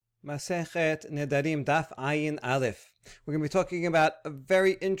Masechet Nedarim Daf Ayin Aleph. We're going to be talking about a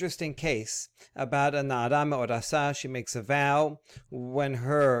very interesting case about a Na'ara or Rasa. She makes a vow when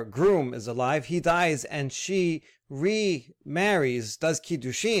her groom is alive. He dies and she remarries, does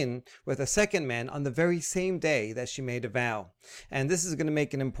Kiddushin with a second man on the very same day that she made a vow. And this is going to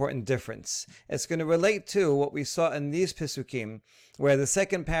make an important difference. It's going to relate to what we saw in these Pesukim, where the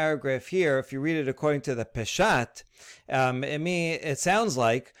second paragraph here, if you read it according to the Peshat, it sounds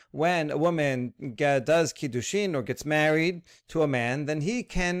like when a woman does Kiddushin or gets married to a man, then he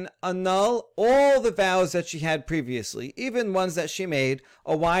can annul all the vows that she had previously, even ones that she made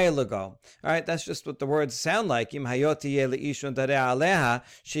a while ago. All right, that's just what the words sound like. She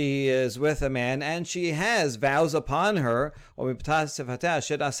is with a man and she has vows upon her, or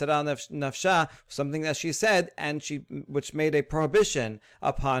something that she said, and which made a prohibition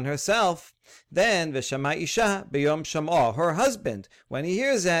upon herself. Then v'shama isha b'yom sham'ah, her husband, when he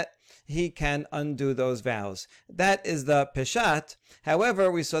hears that, he can undo those vows. That is the peshat. However,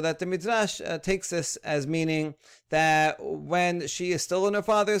 we saw that the Midrash takes this as meaning that when she is still in her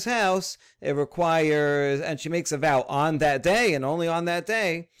father's house, it requires, and she makes a vow on that day and only on that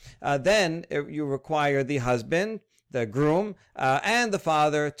day, then you require the husband, the groom, and the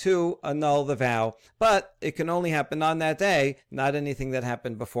father to annul the vow. But it can only happen on that day, not anything that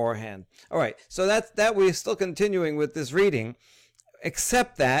happened beforehand. All right, so that we're still continuing with this reading,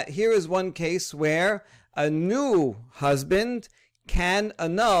 except that here is one case where a new husband can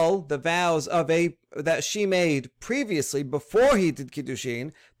annul the vows that she made previously before he did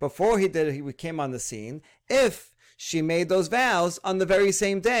Kiddushin, before he came on the scene, if she made those vows on the very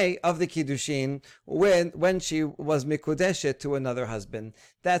same day of the Kiddushin when she was mikudeshet to another husband.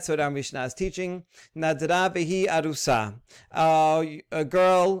 That's what our Mishnah is teaching. Nadra vehi arusa. A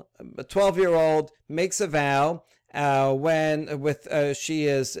girl, a 12-year-old, makes a vow she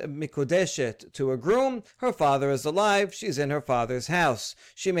is mikudeshet to a groom. Her father is alive. She's in her father's house.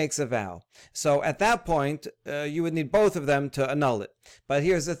 She makes a vow. So at that point, you would need both of them to annul it. But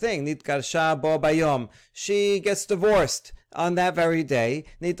here's the thing: nitkarsha bo bayom. She gets divorced on that very day,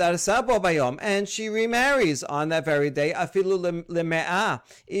 nitarsa bo bayom, and she remarries on that very day, afilu leme'ah,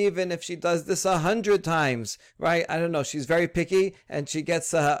 even if she does this 100 times, right? I don't know, she's very picky, and she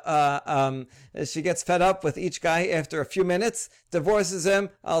gets fed up with each guy after a few minutes, divorces him,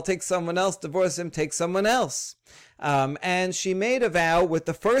 I'll take someone else, divorce him, take someone else. And she made a vow with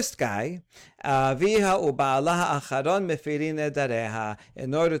the first guy, in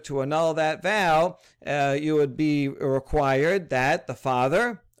order to annul that vow, you would be required that the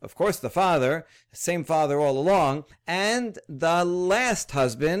father, of course the father, same father all along, and the last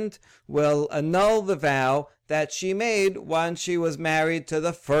husband will annul the vow that she made when she was married to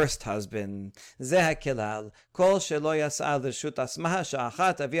the first husband. And this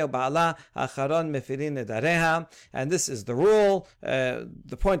is the rule.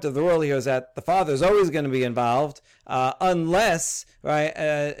 The point of the rule here is that the father is always going to be involved, unless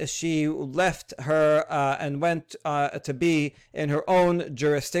she left her and went to be in her own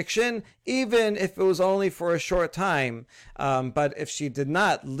jurisdiction, even if it was only for a short time. But if she did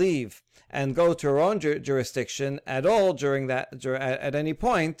not leave and go to her own jurisdiction at all at any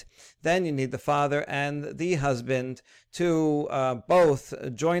point, then you need the father and the husband to both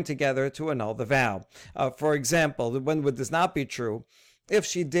join together to annul the vow. For example, when would this not be true? If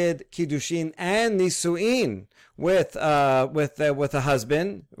she did Kiddushin and Nisu'in with a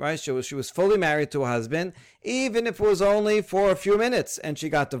husband, right? She was fully married to a husband, even if it was only for a few minutes and she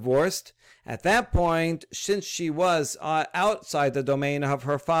got divorced. At that point, since she was outside the domain of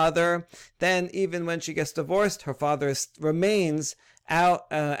her father, then even when she gets divorced, her father remains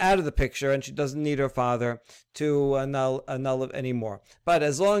out of the picture, and she doesn't need her father to annul it anymore. But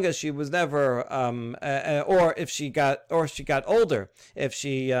as long as she was never, or she got older, if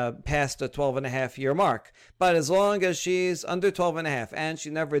she passed a 12.5-year mark, but as long as she's under 12.5 and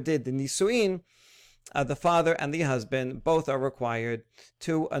she never did the nisuin, the father and the husband both are required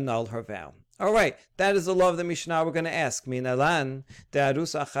to annul her vow. All right, that is the law of the Mishnah. We're going to ask, Minalan,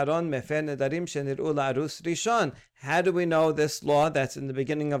 de'arus acharon mefer nedarim shenir'u la'arus rishon. How do we know this law that's in the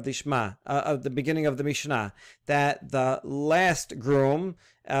beginning of the Mishnah, that the last groom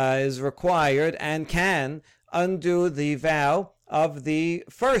is required and can undo the vow of the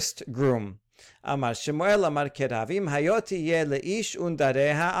first groom? Amar Shemuel Amar Keravim Hayoti Ye Leish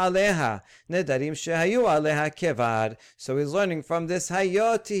Undareha Aleha Nedarim Shehayu Aleha Kevar. So he's learning from this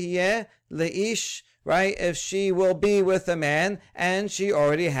Hayoti Ye Leish, right? If she will be with a man and she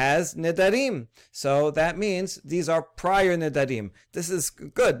already has nidarim. So that means these are prior nidarim. This is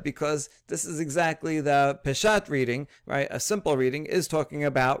good because this is exactly the Peshat reading, right? A simple reading is talking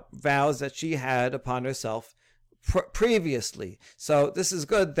about vows that she had upon herself previously. So this is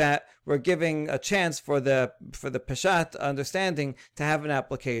good that we're giving a chance for the Peshat understanding to have an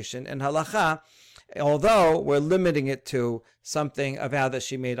application in halacha, although we're limiting it to something, a vow that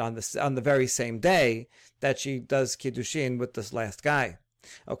she made on the very same day that she does kiddushin with this last guy.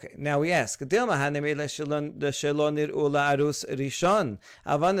 Okay, now we ask, Dilma hanemele shelon nir'u la'arus rishon,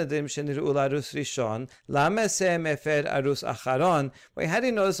 avanadim shenir'u la'arus rishon, lamese mefer arus acharon. Wait, how do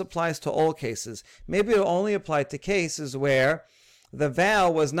you know this applies to all cases? Maybe it only applied to cases where the vow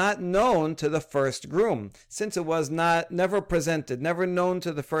was not known to the first groom, since it was never presented, never known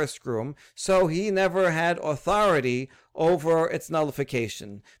to the first groom, so he never had authority over its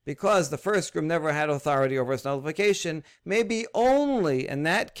nullification. Because the first groom never had authority over its nullification, maybe only in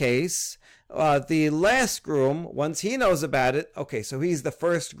that case, the last groom, once he knows about it, okay, so he's the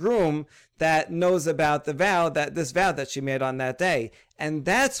first groom that knows about the vow, this vow that she made on that day. And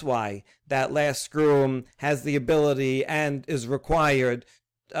that's why that last groom has the ability and is required,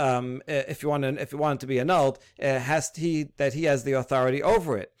 if you want it to be annulled, he has the authority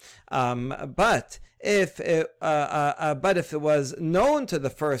over it. But if it was known to the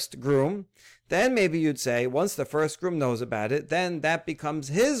first groom, then maybe you'd say, once the first groom knows about it, then that becomes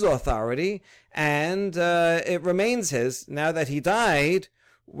his authority, and it remains his. Now that he died,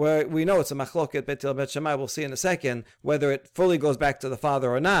 we know it's a machloket Bet Hillel Bet Shammai, we'll see in a second, whether it fully goes back to the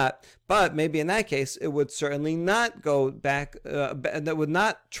father or not, but maybe in that case, it would certainly not go back, that would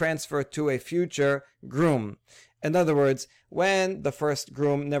not transfer to a future groom. In other words, when the first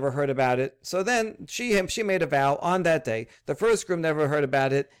groom never heard about it, so then she made a vow on that day. The first groom never heard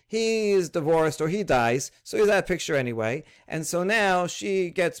about it. He is divorced or he dies, so he's that picture anyway. And so now she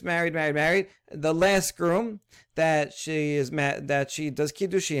gets married. The last groom that she does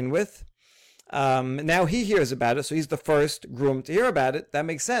kiddushin with, now he hears about it, so he's the first groom to hear about it. That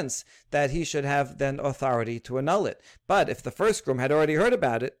makes sense that he should have then authority to annul it. But if the first groom had already heard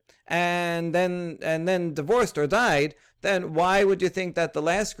about it and then divorced or died, then why would you think that the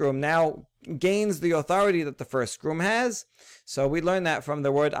last groom now gains the authority that the first groom has? So we learn that from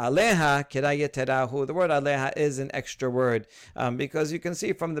the word aleha, kirayeterahu. The word aleha is an extra word, because you can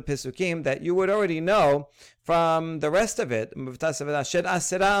see from the Pisukim that you would already know from the rest of it.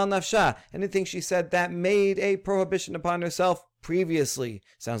 Anything she said that made a prohibition upon herself previously,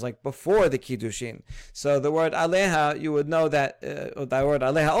 sounds like before the kiddushin. So the word aleha, you would know that the word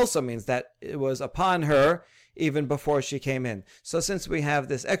aleha also means that it was upon her even before she came in. So since we have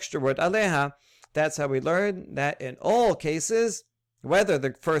this extra word aleha, that's how we learn that in all cases, whether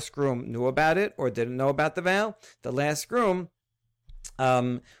the first groom knew about it or didn't know about the vow, the last groom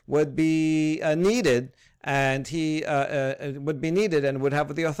would be needed, and he would be needed and would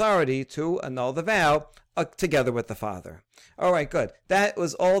have the authority to annul the vow together with the father. All right, good. That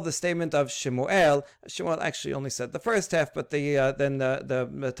was all the statement of Shemuel. Shemuel actually only said the first half, but then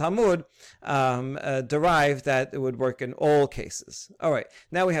the Talmud derived that it would work in all cases. All right,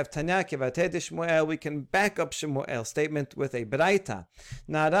 now we have Tanya Kevateh de Shemuel. We can back up Shemuel's statement with a Braita.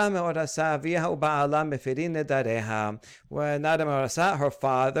 Nara me'orasa aviha u'ba'ala mefirin nedareha. When Nara me'orasa, her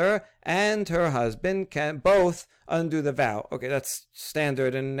father and her husband can both undo the vow. Okay, that's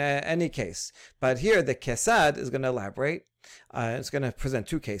standard in any case. But here the Kesad is going to elaborate. It's going to present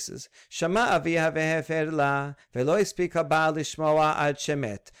two cases. Shama aviha vehefer la velo ispika ba'al lishmoa ad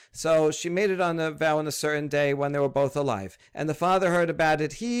shemet. So she made it on the vow on a certain day when they were both alive, and the father heard about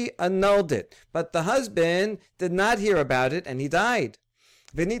it. He annulled it, but the husband did not hear about it, and he died.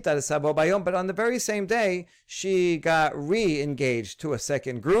 But on the very same day, she got re-engaged to a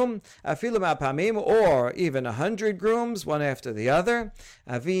second groom, or even 100 grooms, one after the other.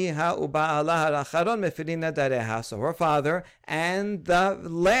 So her father and the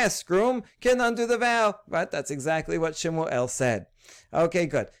last groom can undo the vow. Right? That's exactly what Shemuel said. Okay,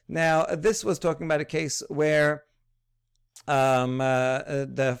 good. Now, this was talking about a case where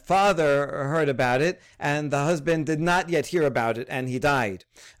the father heard about it and the husband did not yet hear about it and he died.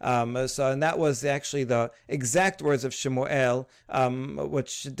 And that was actually the exact words of Shemuel,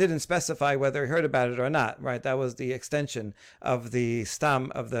 which didn't specify whether he heard about it or not, right? That was the extension of the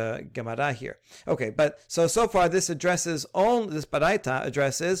stam of the Gemara here. Okay, but so far this Baraita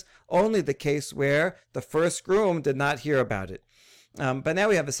addresses only the case where the first groom did not hear about it. But now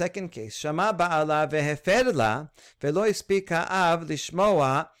we have a second case. Shama ba'ala vehefer la velo ispik ha'av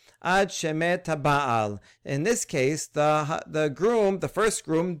lishmoa ad shemet ha'ba'al. In this case, the first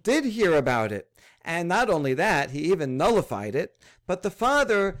groom, did hear about it. And not only that, he even nullified it. But the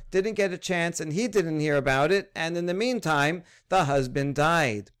father didn't get a chance, and he didn't hear about it. And in the meantime, the husband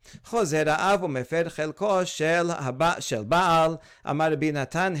died. Chozer ha'av u'mefer chelko shel ba'al amar Rabbi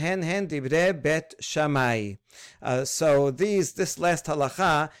Natan hen divrei bet Shammai. So this last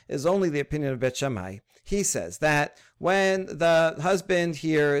halacha is only the opinion of Bet Shammai. He says that when the husband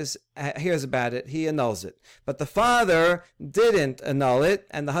hears about it, he annuls it. But the father didn't annul it,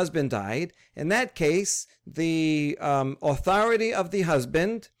 and the husband died. In that case, the authority of the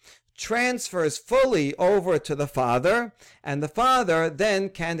husband transfers fully over to the father, and the father then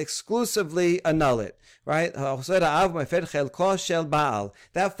can exclusively annul it. Right? That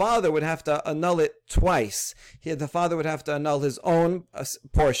father would have to annul it twice. The father would have to annul his own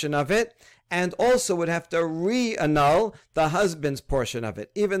portion of it, and also would have to re-annul the husband's portion of it,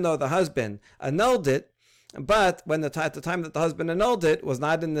 even though the husband annulled it. But when at the time that the husband annulled it was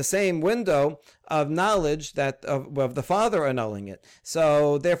not in the same window of knowledge that of the father annulling it.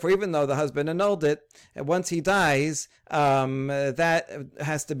 So therefore, even though the husband annulled it, once he dies, that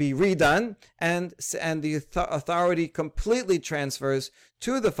has to be redone, and the authority completely transfers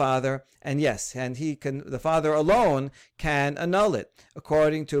to the father. And yes, and the father alone can annul it,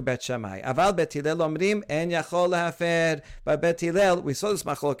 according to Bet Shammai. Aval Bet Hillel omrim en yachol lahafer. But Bet Hillel, we saw this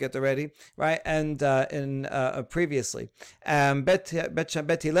machloket already, right? And previously,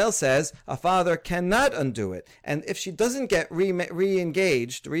 Bet Hillel says a father cannot undo it, and if she doesn't get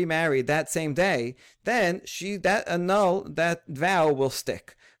remarried that same day, then that vow will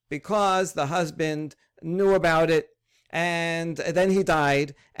stick, because the husband knew about it, and then he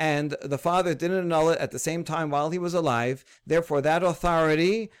died, and the father didn't annul it at the same time while he was alive. Therefore, that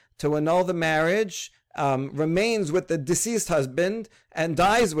authority to annul the marriage remains with the deceased husband and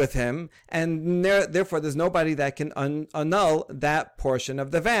dies with him, and therefore there's nobody that can annul that portion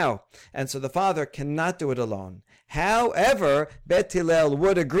of the vow. And so the father cannot do it alone. However, Bet Hillel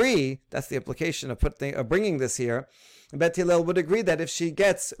would agree, that's the implication of bringing this here, Bet Hillel would agree that if she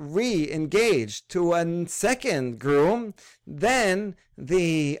gets re-engaged to a second groom, then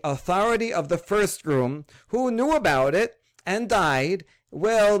the authority of the first groom, who knew about it and died,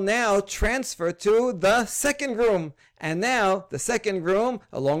 will now transfer to the second groom. And now the second groom,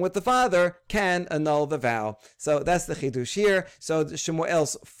 along with the father, can annul the vow. So that's the chidush here. So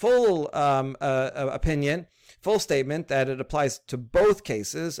Shemuel's full opinion, full statement that it applies to both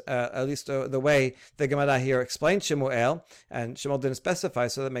cases, at least the way the Gemara here explained Shemuel, and Shemuel didn't specify,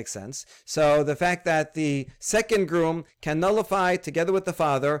 so that makes sense. So the fact that the second groom can nullify together with the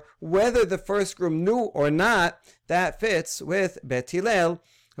father, whether the first groom knew or not, that fits with Bet Hillel,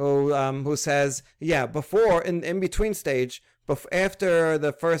 who says, before, in between stage, after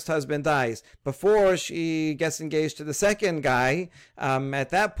the first husband dies, before she gets engaged to the second guy, at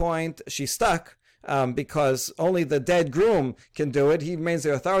that point she's stuck, because only the dead groom can do it. He remains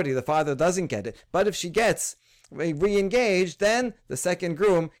the authority. The father doesn't get it. But if she gets re-engaged, then the second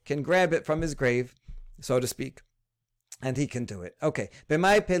groom can grab it from his grave, so to speak, and he can do it. Okay.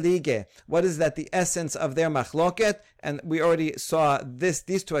 B'mai pelige. What is that? The essence of their machloket? And we already saw these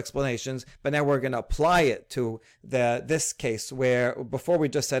two explanations, but now we're going to apply it to this case where before we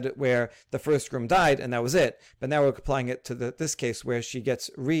just said it where the first groom died and that was it. But now we're applying it to this case where she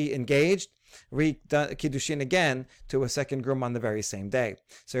gets re-engaged, kiddushin again to a second groom on the very same day.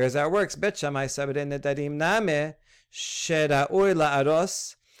 So here's how it works. Bet Shammai sabere nedarim name shera'oi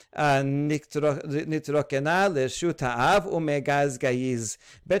la'aros nitrokena l'shut ha'av umegaz gayiz.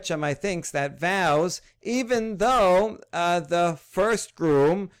 Bet Shammai thinks that vows, even though the first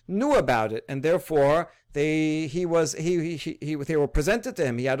groom knew about it, and therefore they were presented to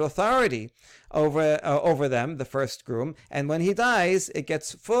him. He had authority over them, the first groom, and when he dies, it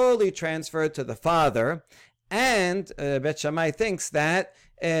gets fully transferred to the father. And Bet Shammai thinks that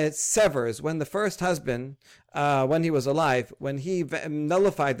it severs when the first husband, when he was alive, when he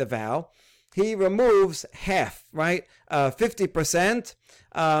nullified the vow, he removes half, right? 50%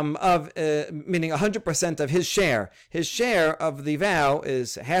 meaning 100% of his share. His share of the vow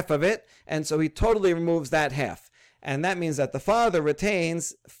is half of it, and so he totally removes that half. And that means that the father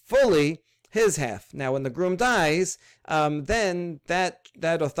retains fully his half. Now, when the groom dies, then that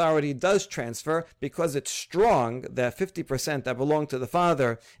authority does transfer because it's strong. The 50% that belonged to the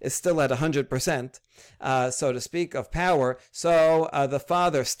father is still at 100%, so to speak, of power. So the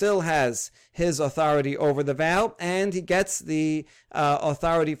father still has his authority over the vow, and he gets the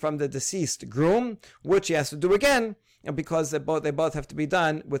authority from the deceased groom, which he has to do again because they both have to be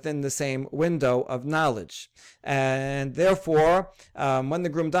done within the same window of knowledge. And therefore, when the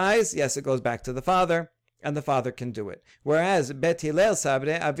groom dies, yes, it goes back to the father, and the father can do it. Whereas Bet Hillel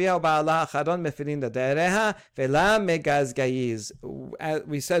sabre avia ba'ala achadon mefilin dadereha vela megazgayiz.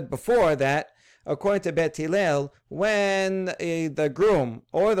 We said before that according to Bet Hillel, when the groom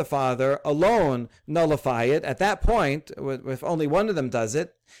or the father alone nullify it, at that point, if only one of them does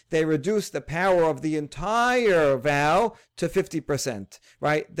it, they reduce the power of the entire vow to 50%,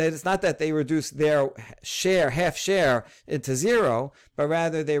 right? That it's not that they reduce their half share into zero, but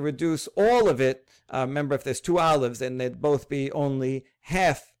rather they reduce all of it. Remember, if there's 2 olives, then they'd both be only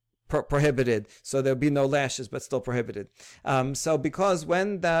half prohibited, so there'll be no lashes, but still prohibited. So because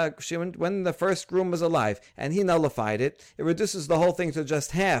when the first groom was alive and he nullified it, it reduces the whole thing to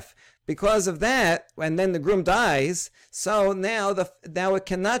just half. Because of that, and then the groom dies, so now it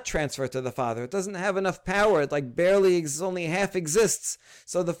cannot transfer to the father. It doesn't have enough power. It only half exists.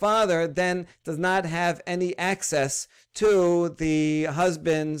 So the father then does not have any access to the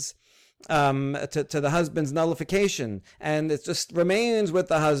husband's to the husband's nullification, and it just remains with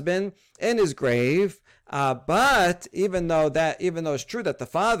the husband in his grave. But even though it's true that the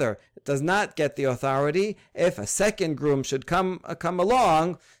father does not get the authority, if a second groom should come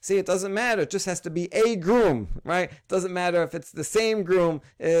along, see, it doesn't matter. It just has to be a groom, right? It doesn't matter if it's the same groom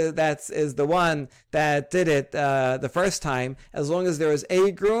that is the one that did it the first time. As long as there is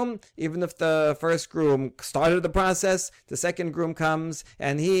a groom, even if the first groom started the process, the second groom comes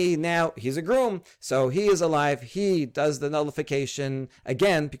and he's a groom, so he is alive. He does the nullification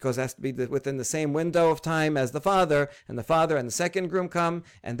again because it has to be within the same window of time as the father and the second groom come,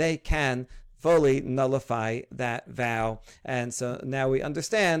 and they can fully nullify that vow. And so now we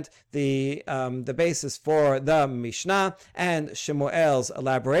understand the basis for the Mishnah and Shemuel's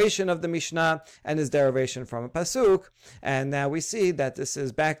elaboration of the Mishnah and his derivation from a pasuk. And now we see that this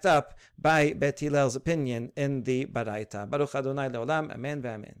is backed up by Bet Hillel's opinion in the Baraita. Baruch Adonai Leolam, Amen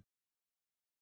ve'amen.